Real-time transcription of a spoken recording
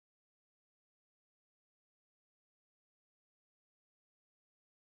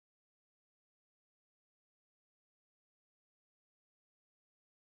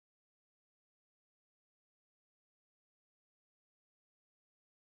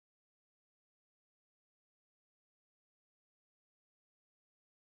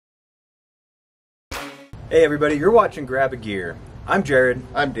Hey everybody, you're watching Grab a Gear. I'm Jared.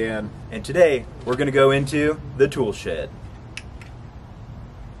 I'm Dan. And today we're going to go into the tool shed.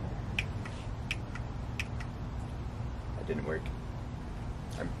 That didn't work.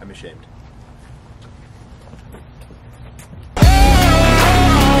 I'm ashamed.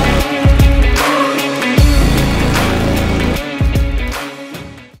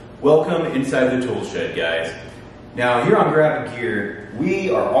 Welcome inside the tool shed, guys. Now here on Grab a Gear, we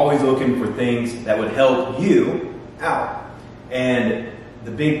are always looking for things that would help you out. And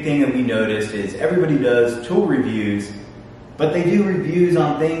the big thing that we noticed is everybody does tool reviews, but they do reviews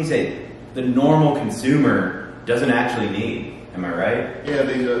on things that the normal consumer doesn't actually need. Am I right? Yeah,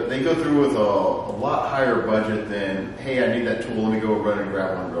 they go through with a lot higher budget than, hey, I need that tool, let me go run and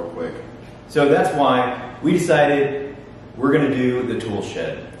grab one real quick. So that's why we decided we're going to do the tool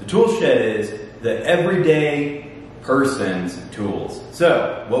shed. The tool shed is the everyday person's tools.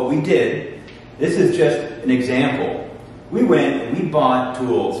 So what we did, this is just an example. We went and we bought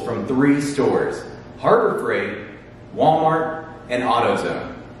tools from 3 stores: Harbor Freight, Walmart, and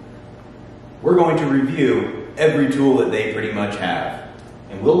AutoZone. We're going to review every tool that they pretty much have.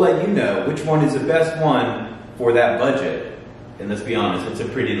 And we'll let you know which one is the best one for that budget. And let's be honest, it's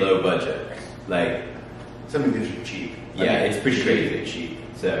a pretty low budget. Like, Something that's cheap. yeah, it's pretty crazy cheap.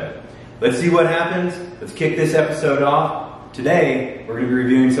 So let's see what happens. Let's kick this episode off. Today, we're going to be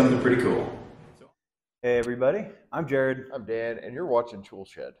reviewing something pretty cool. Hey everybody, I'm Jared. I'm Dan, and you're watching Tool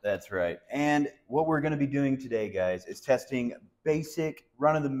Shed. That's right. And what we're going to be doing today, guys, is testing basic,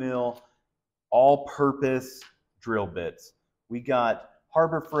 run-of-the-mill, all-purpose drill bits. We got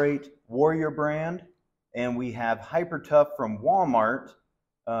Harbor Freight Warrior brand, and we have Hyper Tough from Walmart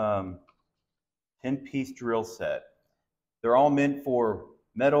 10-piece drill set. They're all meant for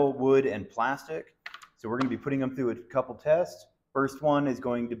metal, wood, and plastic. So we're going to be putting them through a couple tests. First one is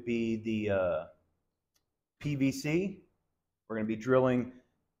going to be the PVC. We're going to be drilling,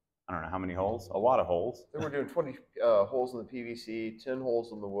 I don't know how many holes, a lot of holes. Then we're doing 20 holes in the PVC, 10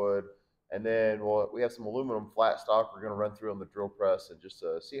 holes in the wood, and then we have some aluminum flat stock we're going to run through on the drill press and just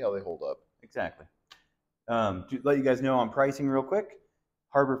see how they hold up. Exactly. To let you guys know on pricing real quick,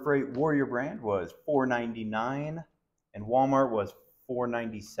 Harbor Freight Warrior brand was $4.99 and Walmart was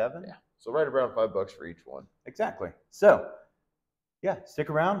 $4.97. Yeah, so right around $5 for each one. Exactly. So, yeah, stick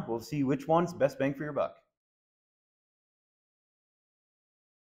around. We'll see which one's best bang for your buck.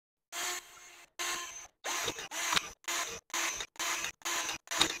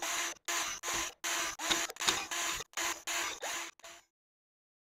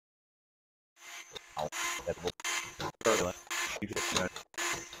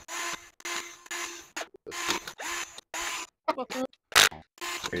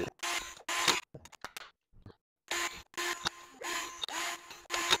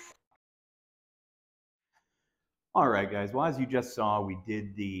 All right, guys. Well, as you just saw, we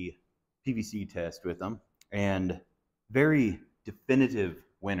did the PVC test with them, and very definitive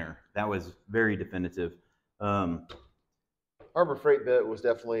winner. That was very definitive. Harbor Freight bit was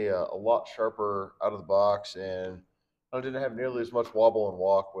definitely a lot sharper out of the box, and I didn't have nearly as much wobble and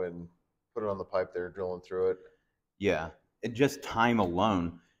walk when put it on the pipe there, drilling through it. Yeah, and just time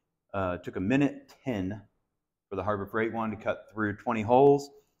alone took 1:10 for the Harbor Freight one to cut through 20 holes.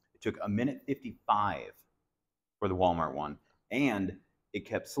 It took 1:55 for the Walmart one, and it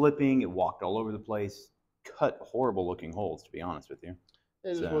kept slipping. It walked all over the place, cut horrible looking holes, to be honest with you.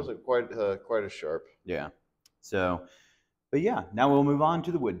 It just wasn't quite as sharp. Yeah. So, but yeah, now we'll move on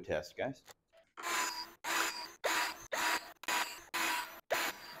to the wood test, guys.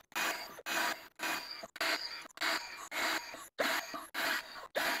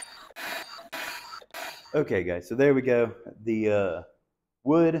 Okay, guys, so there we go. The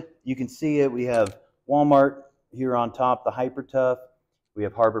wood, you can see it. We have Walmart here on top, the Hyper Tough. We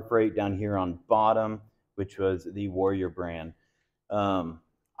have Harbor Freight down here on bottom, which was the Warrior brand.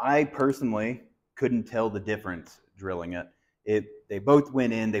 I personally couldn't tell the difference drilling it. They both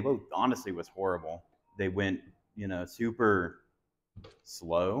went in. They both honestly was horrible. They went, super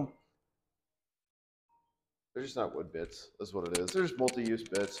slow. They're just not wood bits. That's what it is. They're just multi-use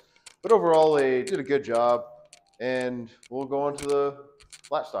bits. But overall, they did a good job. And we'll go on to the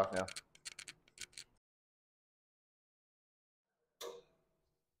flat stock now.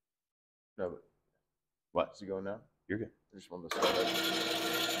 No, but What? is it going now? You're good. I just want to start it.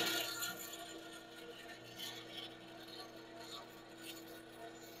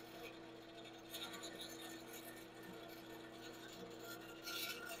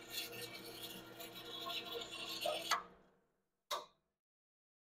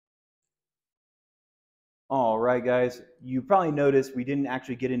 All right, guys. You probably noticed we didn't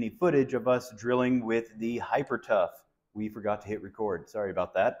actually get any footage of us drilling with the Hyper Tough. We forgot to hit record. Sorry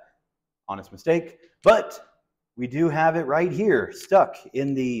about that. Honest mistake. But we do have it right here, stuck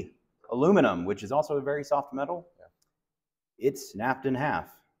in the aluminum, which is also a very soft metal. Yeah. It's snapped in half.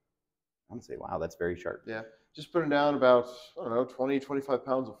 I'm going to say, wow, that's very sharp. Yeah. Just putting down about, I don't know, 20, 25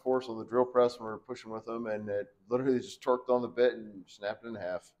 pounds of force on the drill press when we were pushing with them, and it literally just torqued on the bit and snapped it in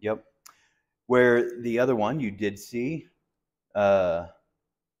half. Yep. Where the other one you did see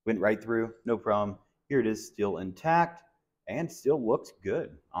went right through, no problem. Here it is, still intact and still looks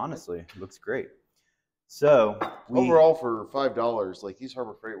good. Honestly, it looks great. So overall, for $5, like these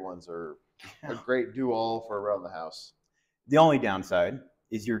Harbor Freight ones are a great do-all for around the house. The only downside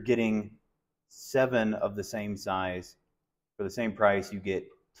is you're getting 7 of the same size for the same price. You get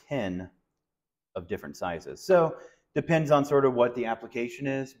 10 of different sizes. So depends on sort of what the application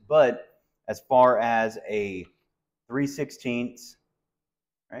is, but as far as a 3/16,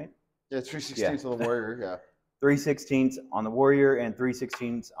 right? Yeah, 3/16 on the Warrior, yeah. 3/16 on the Warrior and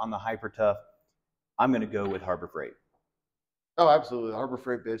 3/16 on the Hyper Tough, I'm going to go with Harbor Freight. Oh, absolutely. The Harbor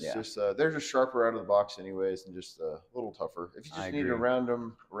Freight bits, just they're just sharper out of the box anyways and just a little tougher. If you just need to round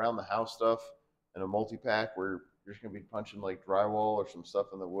them around the house stuff in a multi-pack where you're just going to be punching like drywall or some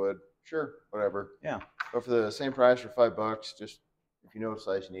stuff in the wood, sure, whatever. Yeah. But for the same price for $5, just if you know what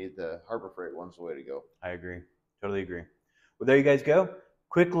size you need, the Harbor Freight one's the way to go. I agree. Totally agree. Well, there you guys go.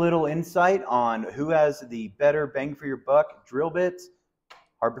 Quick little insight on who has the better bang for your buck drill bits.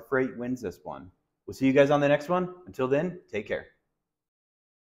 Harbor Freight wins this one. We'll see you guys on the next one. Until then, take care.